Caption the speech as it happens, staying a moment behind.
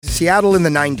Seattle in the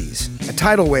 90s. A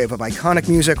tidal wave of iconic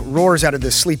music roars out of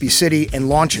this sleepy city and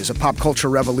launches a pop culture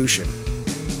revolution.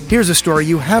 Here's a story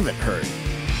you haven't heard.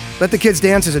 Let the Kids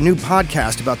Dance is a new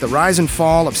podcast about the rise and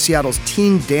fall of Seattle's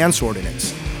teen dance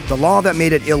ordinance, the law that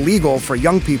made it illegal for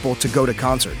young people to go to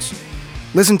concerts.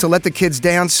 Listen to Let the Kids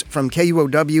Dance from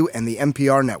KUOW and the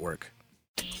NPR network.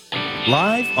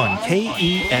 Live on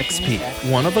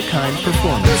KEXP, one-of-a-kind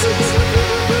performances.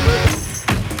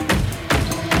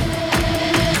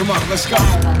 Come on, let's go.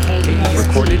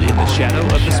 Recorded in the shadow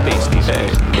of the space station. Hey,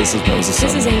 this is Moses.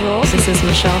 This is April. This is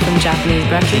Michelle from Japanese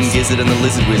Breakfast. King Gizzard and the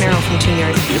Lizard Wizard. Meryl from Teen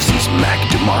Yard. This is Mac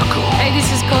DeMarco. Hey,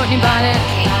 this is Courtney Bonnet.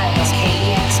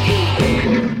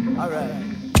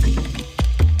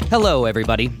 Hello,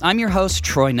 everybody. I'm your host,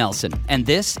 Troy Nelson, and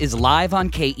this is Live on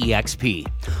KEXP.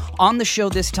 On the show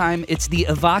this time, it's the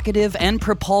evocative and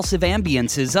propulsive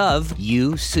ambiences of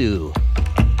Yu Su.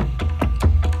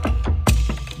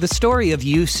 The story of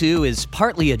Yu Su is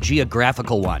partly a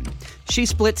geographical one. She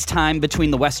splits time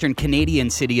between the western Canadian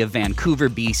city of Vancouver,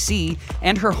 BC,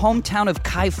 and her hometown of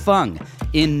Kaifeng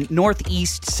in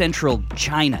northeast central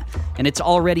China. And it's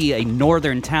already a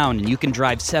northern town, and you can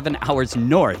drive 7 hours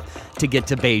north to get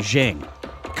to Beijing.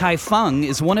 Kaifeng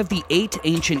is one of the 8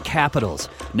 ancient capitals,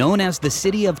 known as the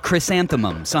City of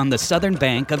Chrysanthemums on the southern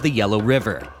bank of the Yellow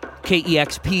River.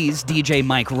 KEXP's DJ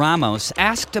Mike Ramos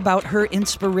asked about her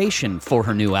inspiration for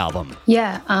her new album.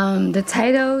 Yeah, the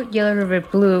title Yellow River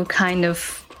Blue kind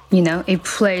of, it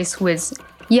plays with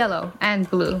yellow and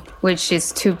blue, which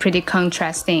is two pretty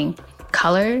contrasting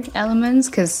color elements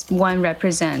because one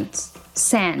represents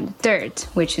sand, dirt,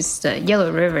 which is the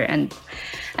Yellow River, and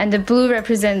the blue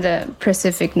represents the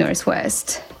Pacific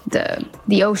Northwest,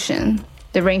 the ocean,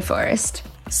 the rainforest.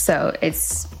 So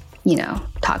it's,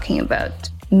 talking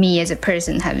about me as a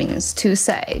person having this two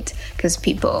sides because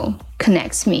people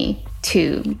connects me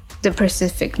to the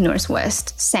Pacific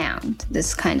Northwest sound,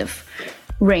 this kind of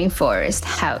rainforest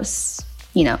house,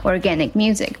 organic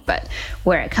music. But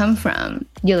where I come from,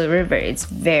 Yellow River, it's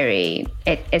very,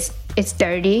 it's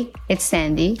dirty, it's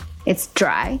sandy, it's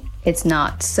dry, it's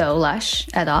not so lush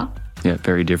at all. Yeah,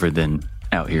 very different than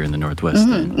out here in the Northwest.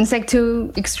 Mm-hmm. It's like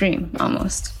too extreme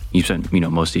almost. You spent,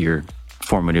 most of your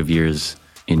formative years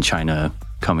in China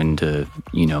coming to,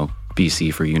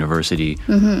 BC for university.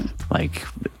 Mm-hmm. Like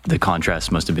the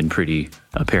contrast must have been pretty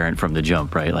apparent from the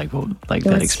jump, right? Like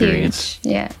that experience.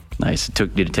 Huge. Yeah. Nice.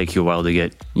 Did it take you a while to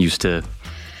get used to,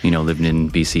 living in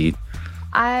BC?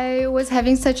 I was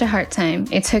having such a hard time.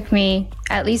 It took me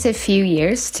at least a few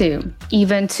years to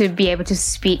be able to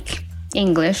speak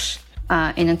English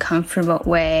in a comfortable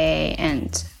way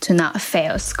and to not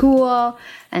fail school,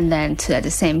 and then to at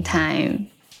the same time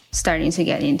starting to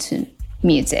get into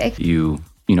music. You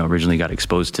originally got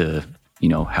exposed to,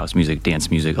 house music, dance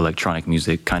music, electronic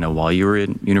music kind of while you were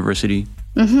in university,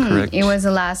 correct? It was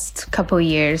the last couple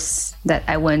years that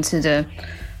I went to the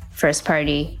first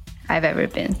party I've ever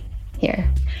been here.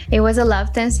 It was a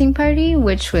love dancing party,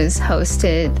 which was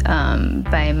hosted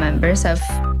by members of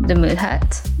the Mood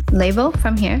Hut label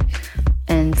from here.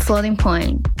 And Floating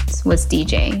Point was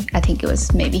DJing. I think it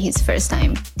was maybe his first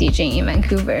time DJing in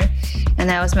Vancouver. And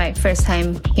that was my first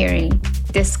time hearing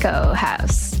disco,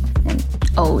 house, and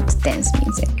old dance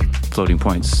music. Floating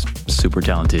Point's super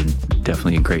talented,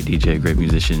 definitely a great DJ, great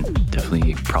musician,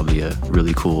 definitely probably a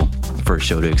really cool first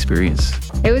show to experience.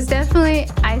 It was definitely,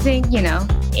 I think,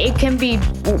 it can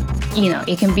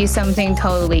be something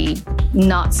totally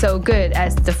not so good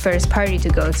as the first party to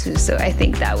go to. So I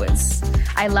think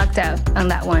I lucked out on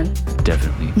that one.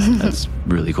 Definitely. That's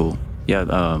really cool. Yeah,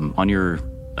 on your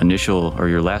initial or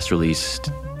your last release,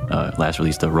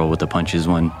 the Roll with the Punches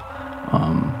one,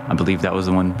 I believe that was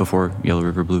the one before Yellow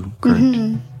River Blue, correct?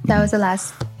 Mm-hmm. That was the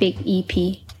last big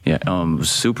EP. Yeah,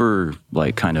 super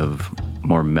kind of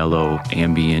more mellow,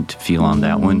 ambient feel on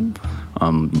that one.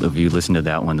 If you listen to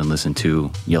that one and listen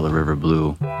to Yellow River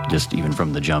Blue, just even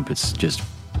from the jump, it's just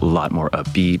a lot more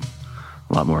upbeat,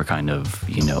 a lot more kind of,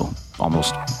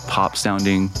 almost pop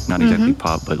sounding, not exactly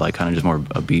pop, but kind of just more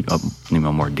upbeat,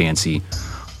 more dancey.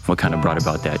 What kind of brought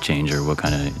about that change, or what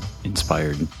kind of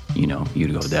inspired, you to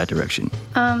go that direction?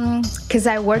 Because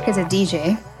I work as a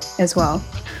DJ as well.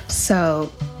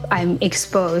 So I'm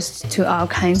exposed to all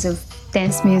kinds of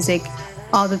dance music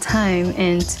all the time.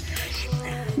 And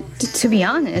to be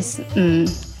honest,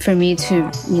 for me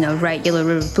to, write Yellow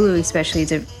River Blue, especially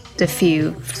the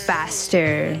few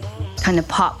faster kind of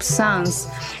pop songs,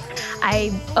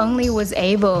 I only was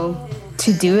able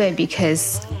to do it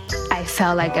because I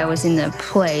felt like I was in a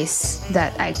place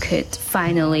that I could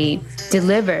finally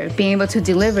being able to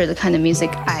deliver the kind of music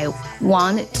I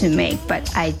wanted to make,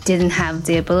 but I didn't have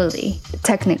the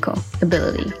technical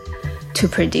ability to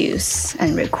produce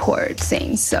and record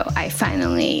things. So I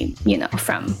finally,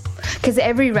 because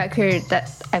every record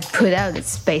that I put out,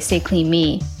 it's basically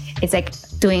me. It's like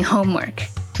doing homework,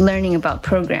 learning about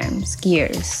programs,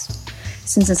 gears,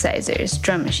 synthesizers,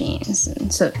 drum machines.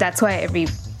 And so that's why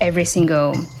every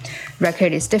single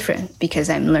record is different, because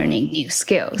I'm learning new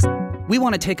skills. We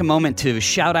want to take a moment to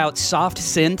shout out soft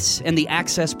synths and the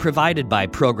access provided by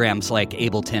programs like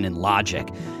Ableton and Logic.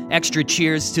 Extra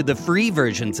cheers to the free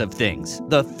versions of things,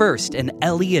 the First and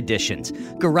LE editions,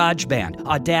 GarageBand,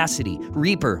 Audacity,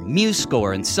 Reaper,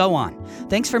 MuseScore, and so on.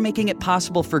 Thanks for making it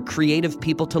possible for creative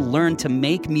people to learn to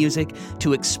make music,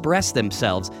 to express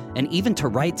themselves, and even to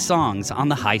write songs on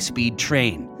the high-speed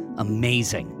train.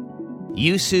 Amazing.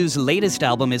 Yusu's latest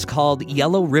album is called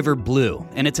Yellow River Blue,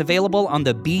 and it's available on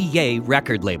the BYE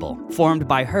record label, formed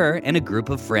by her and a group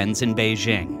of friends in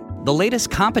Beijing. The latest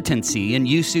competency in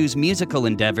Yusu's musical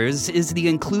endeavors is the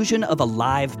inclusion of a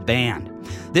live band.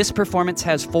 This performance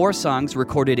has 4 songs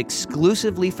recorded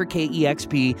exclusively for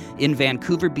KEXP in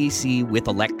Vancouver, BC, with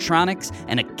electronics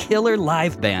and a killer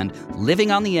live band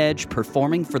living on the edge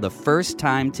performing for the first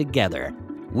time together.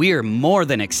 We're more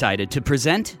than excited to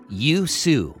present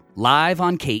Yusu, live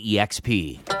on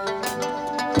KEXP.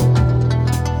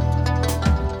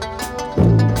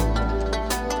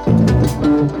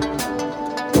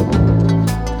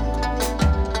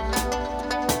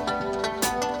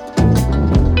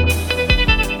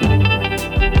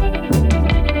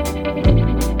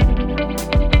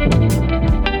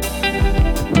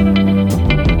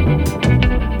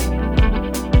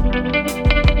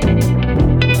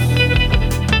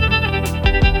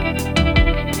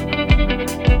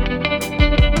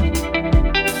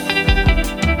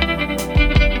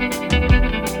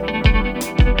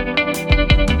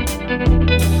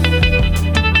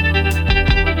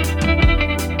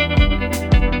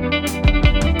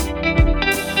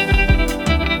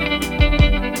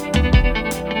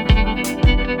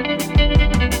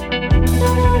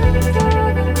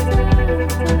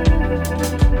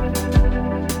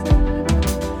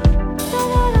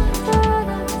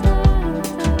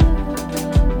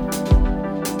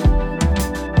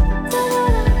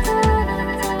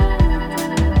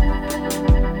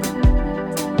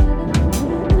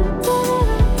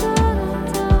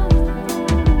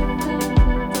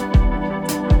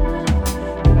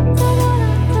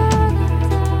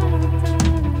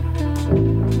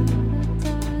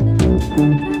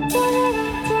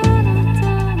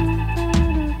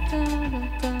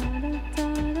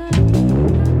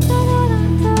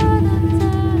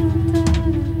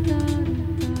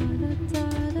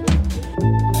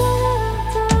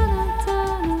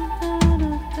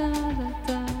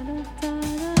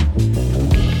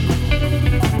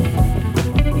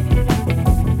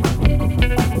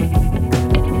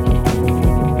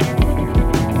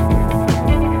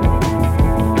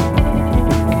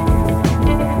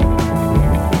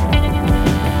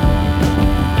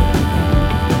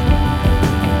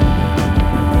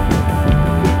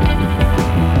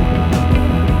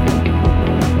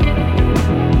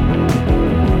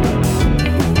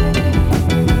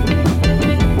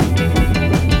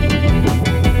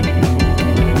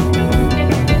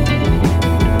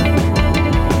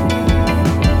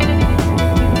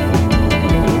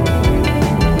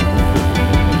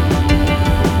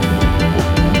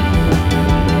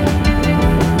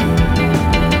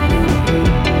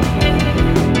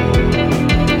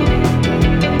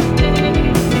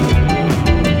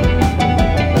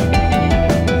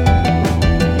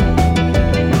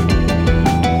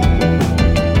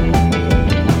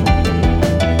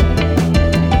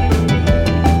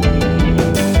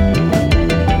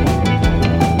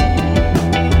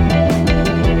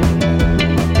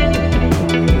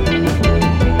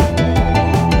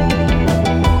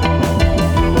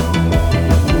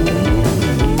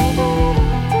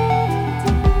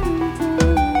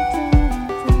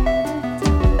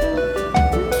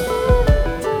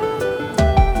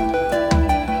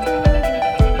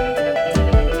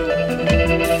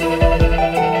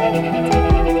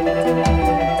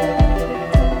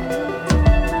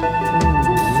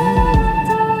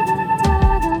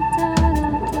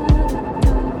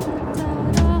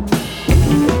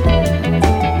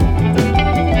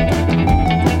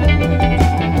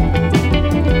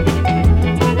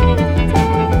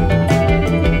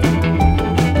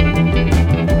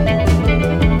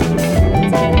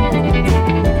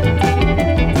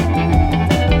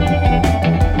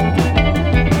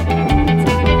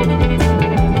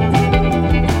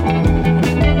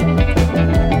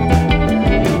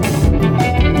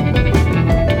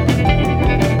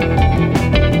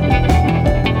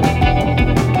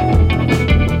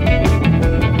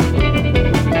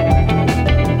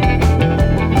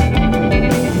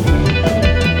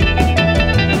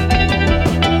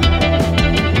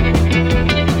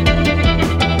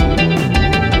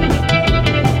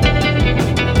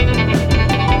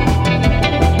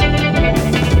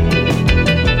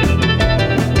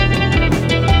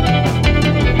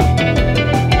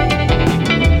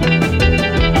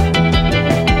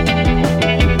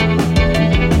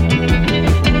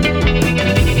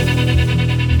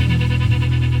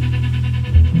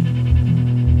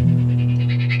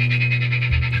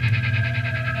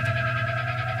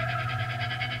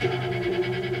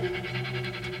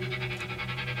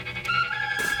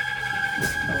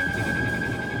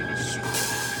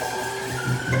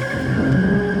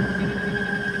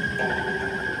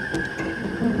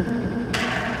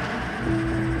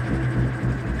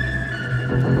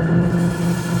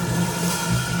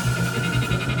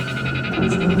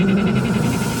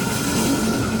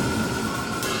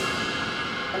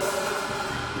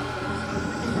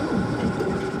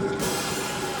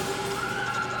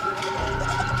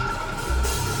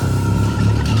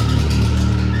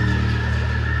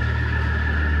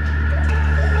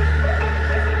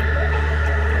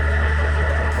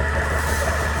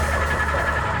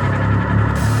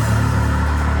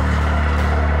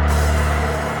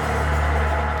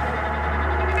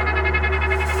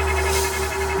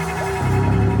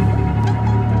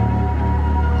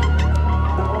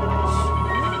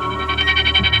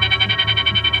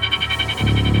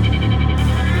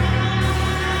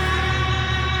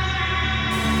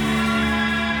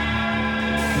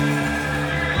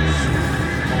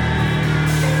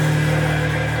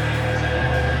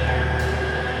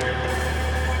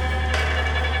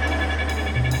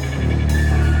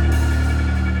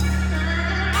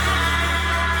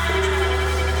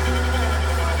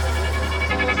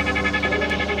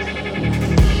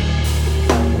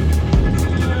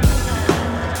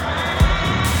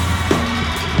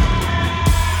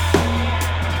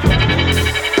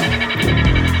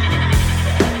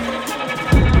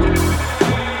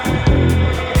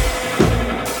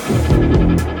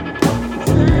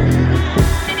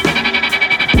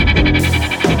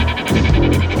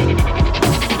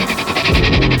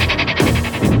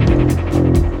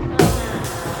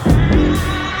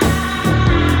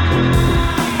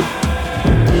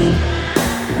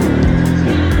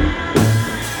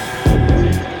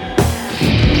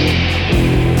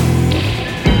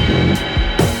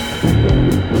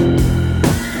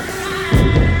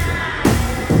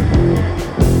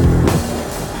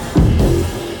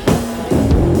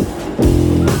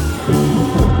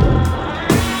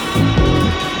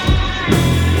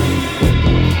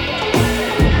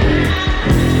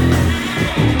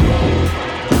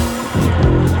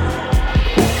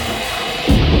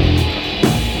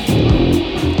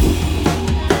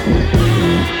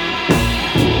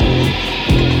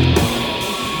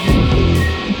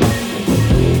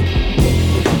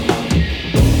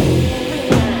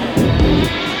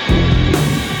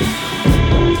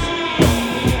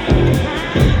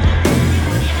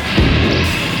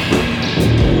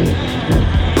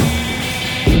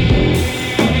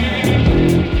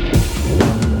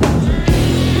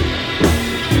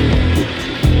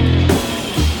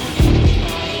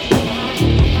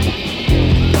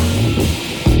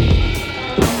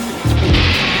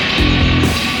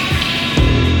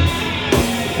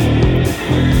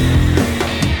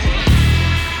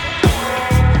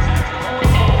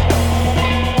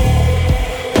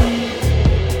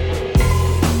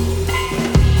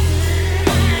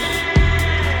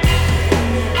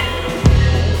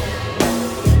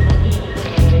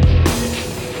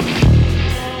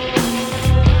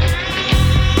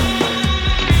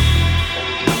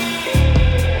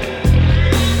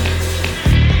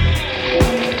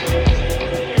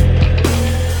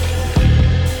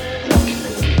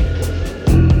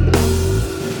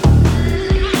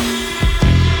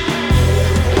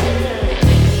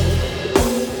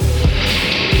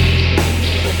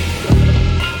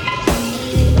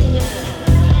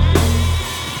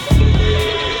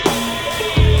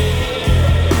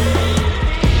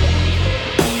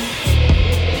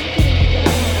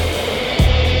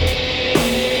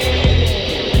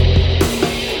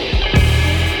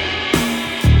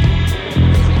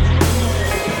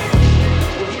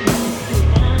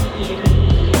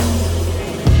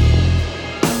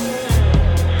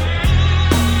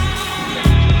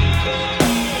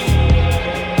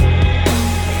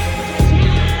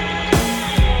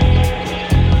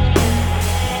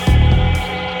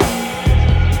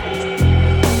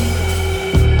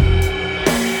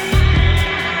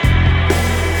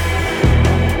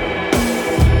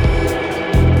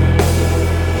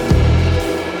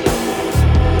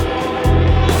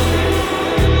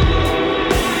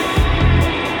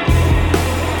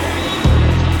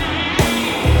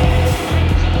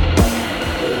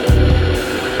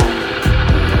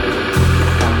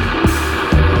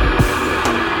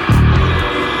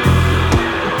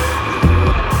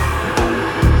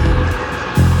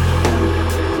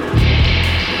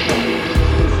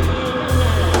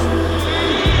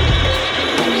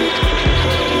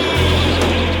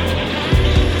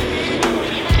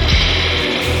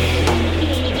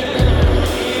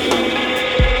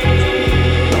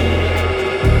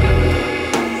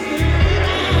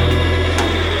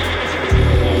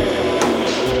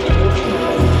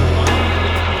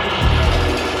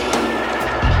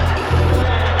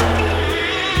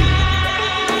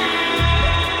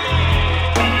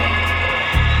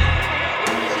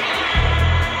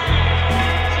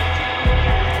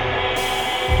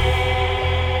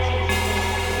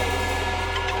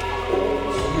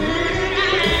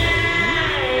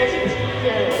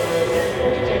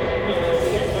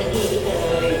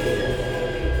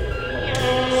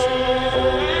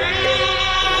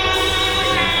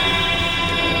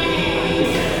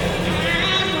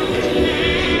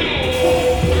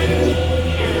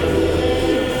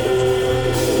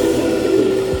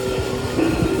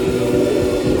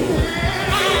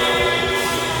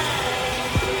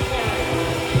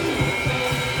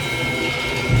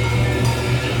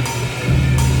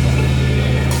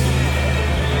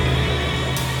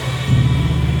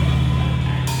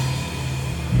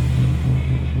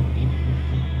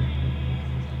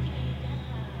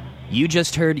 You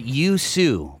just heard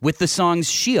Yu-Su with the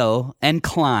songs Shio and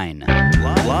Klein.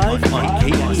 Live on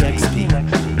KEXP.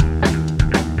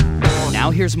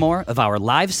 Now here's more of our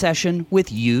live session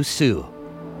with Yu-Su.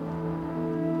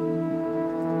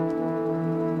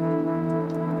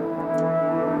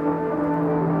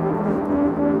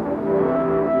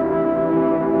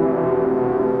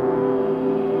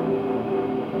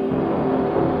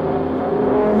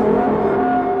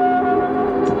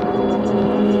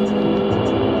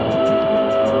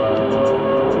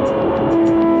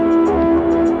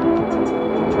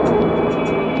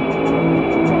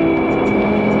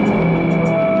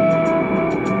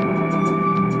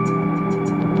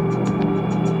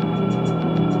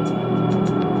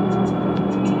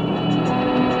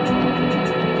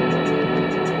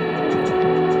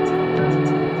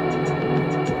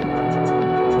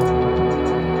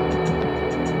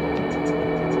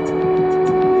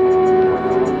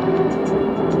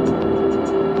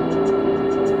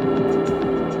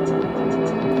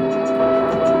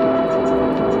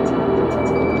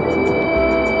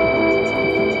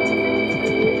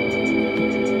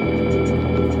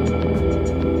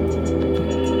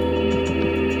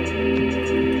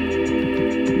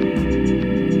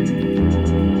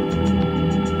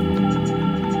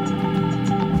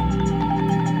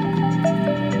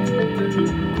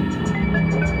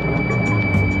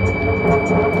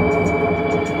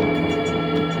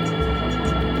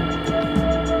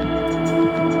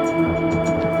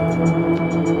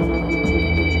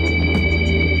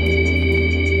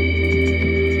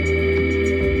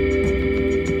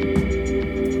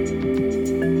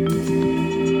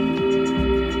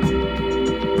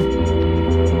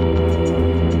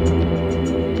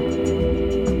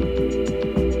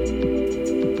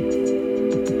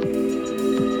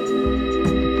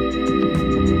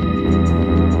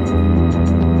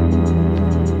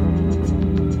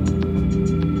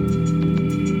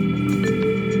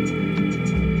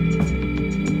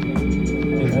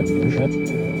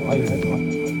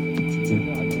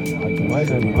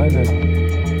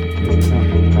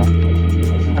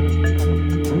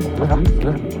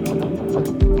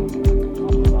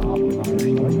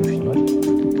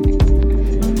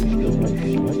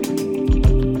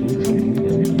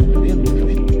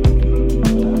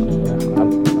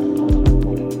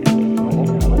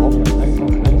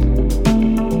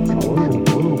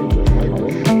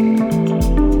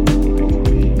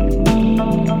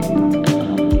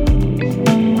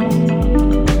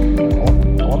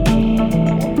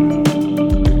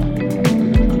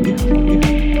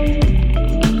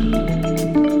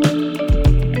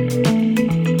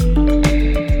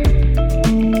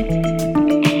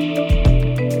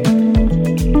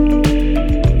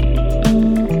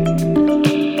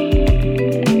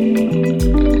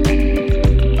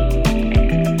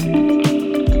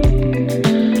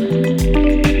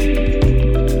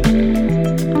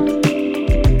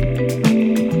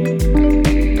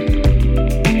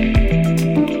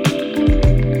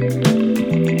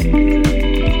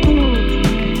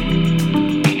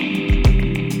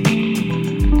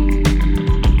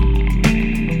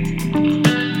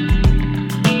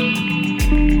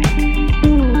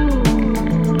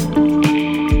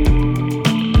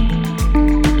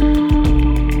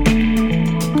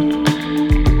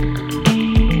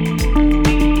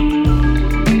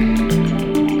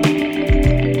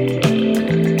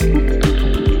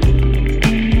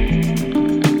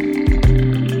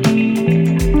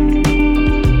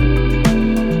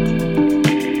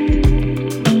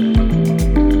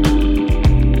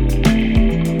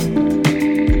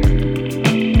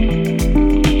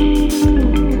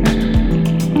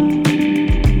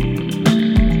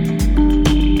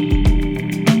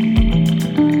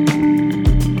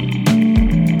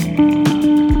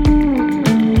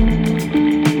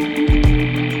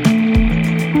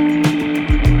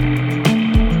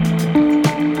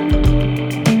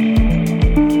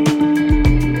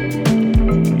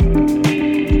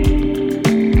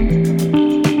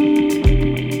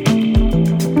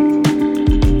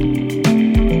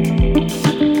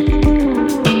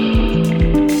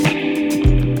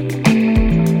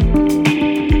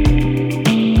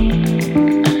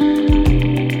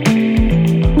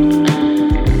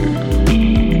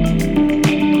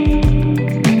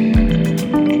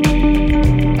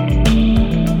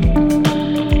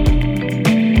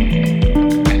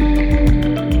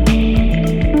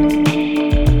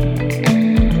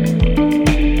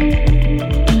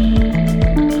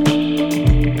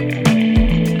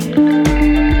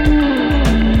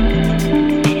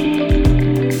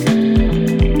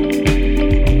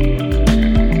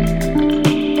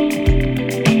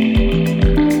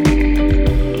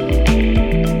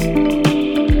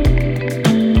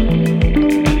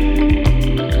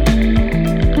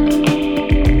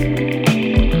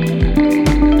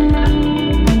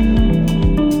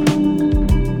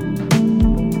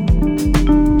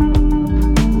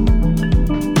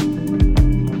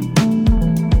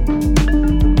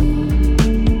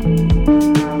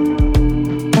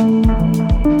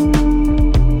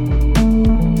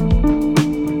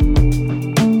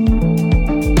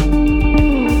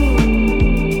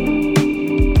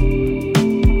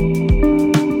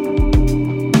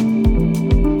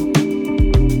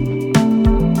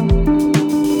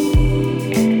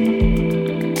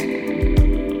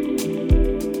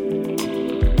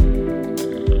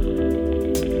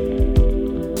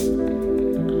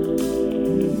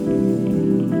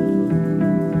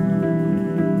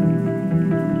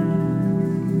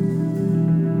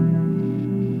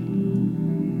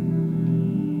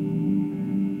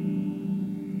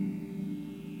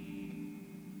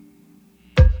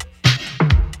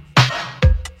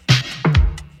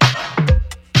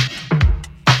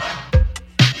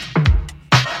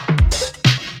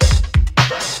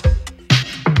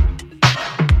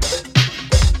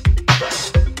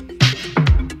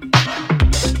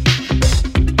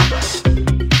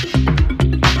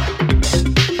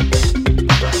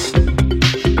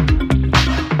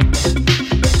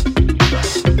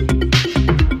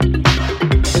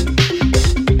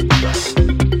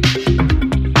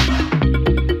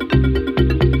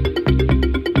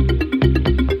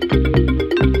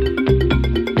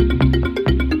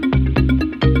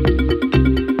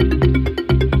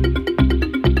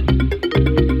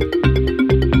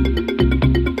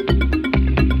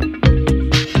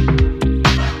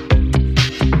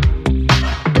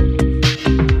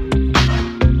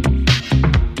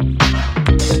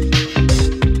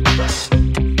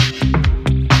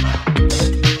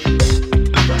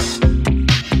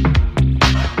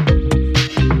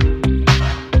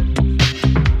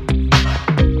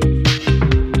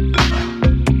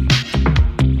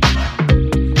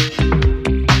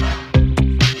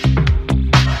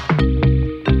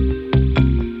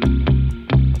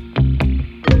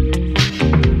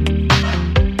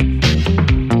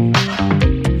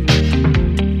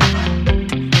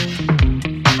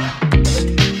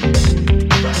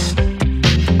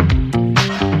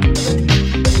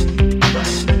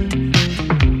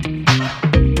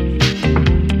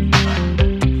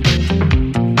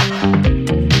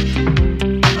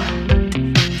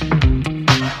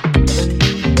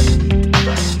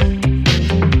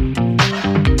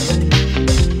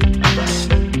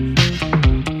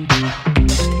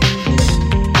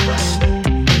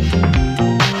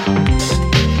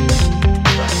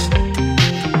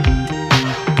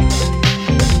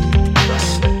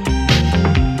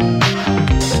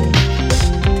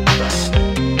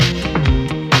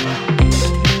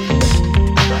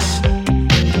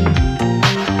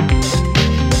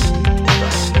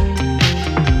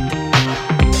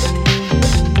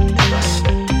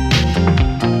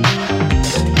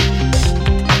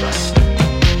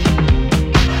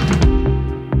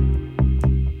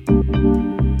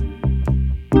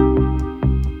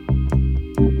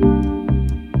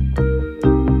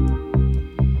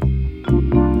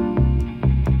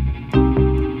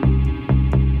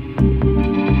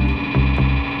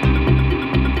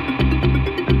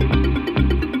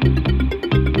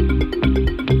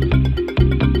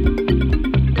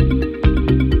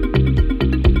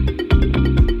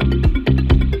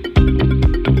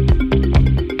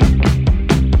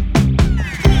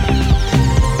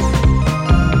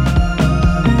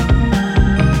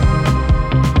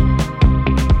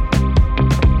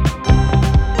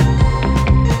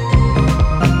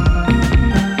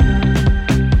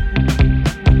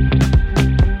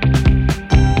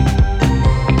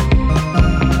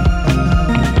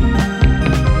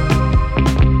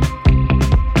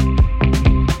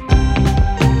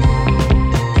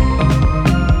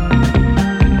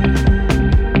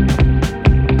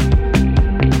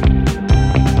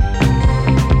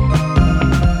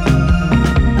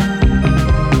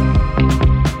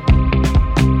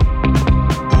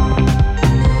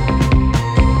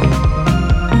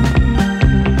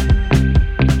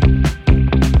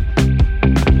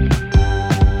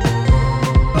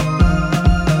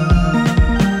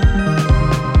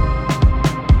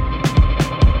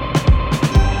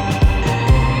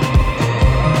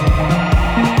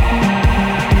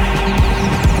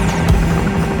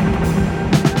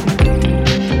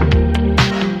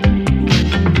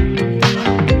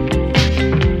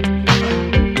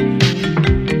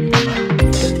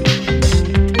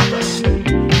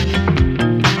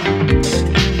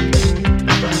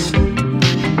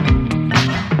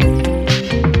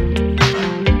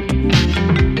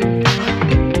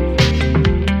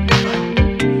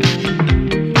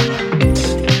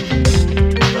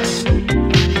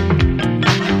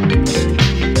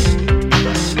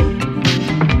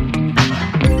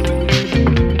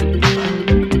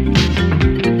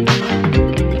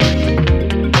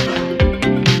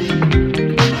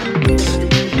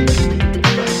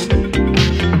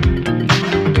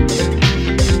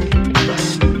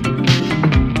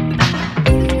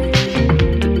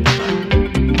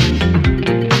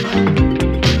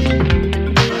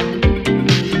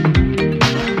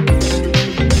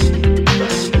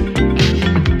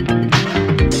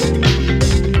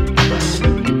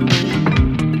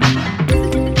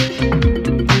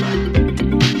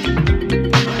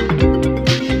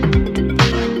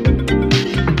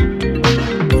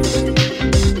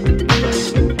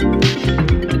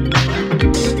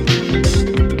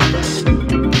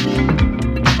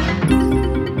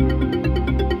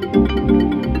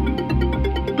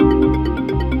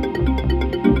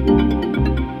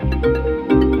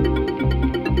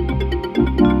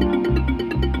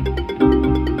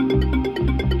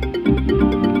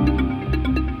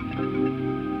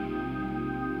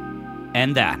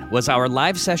 And that was our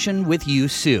live session with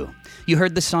Yusu. You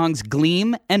heard the songs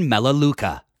Gleam and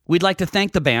Melaleuca. We'd like to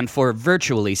thank the band for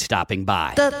virtually stopping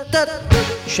by.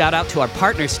 Shout out to our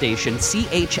partner station,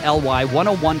 CHLY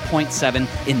 101.7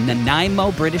 in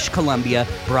Nanaimo, British Columbia,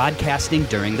 broadcasting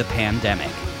during the pandemic.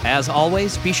 As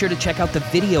always, be sure to check out the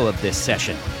video of this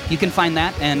session. You can find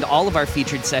that and all of our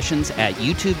featured sessions at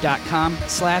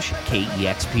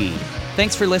youtube.com/KEXP.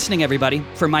 Thanks for listening, everybody.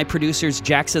 For my producers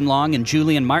Jackson Long and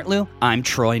Julian Martlew, I'm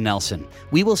Troy Nelson.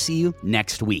 We will see you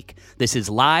next week. This is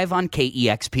Live on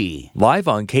KEXP. Live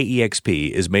on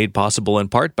KEXP is made possible in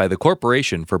part by the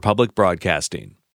Corporation for Public Broadcasting.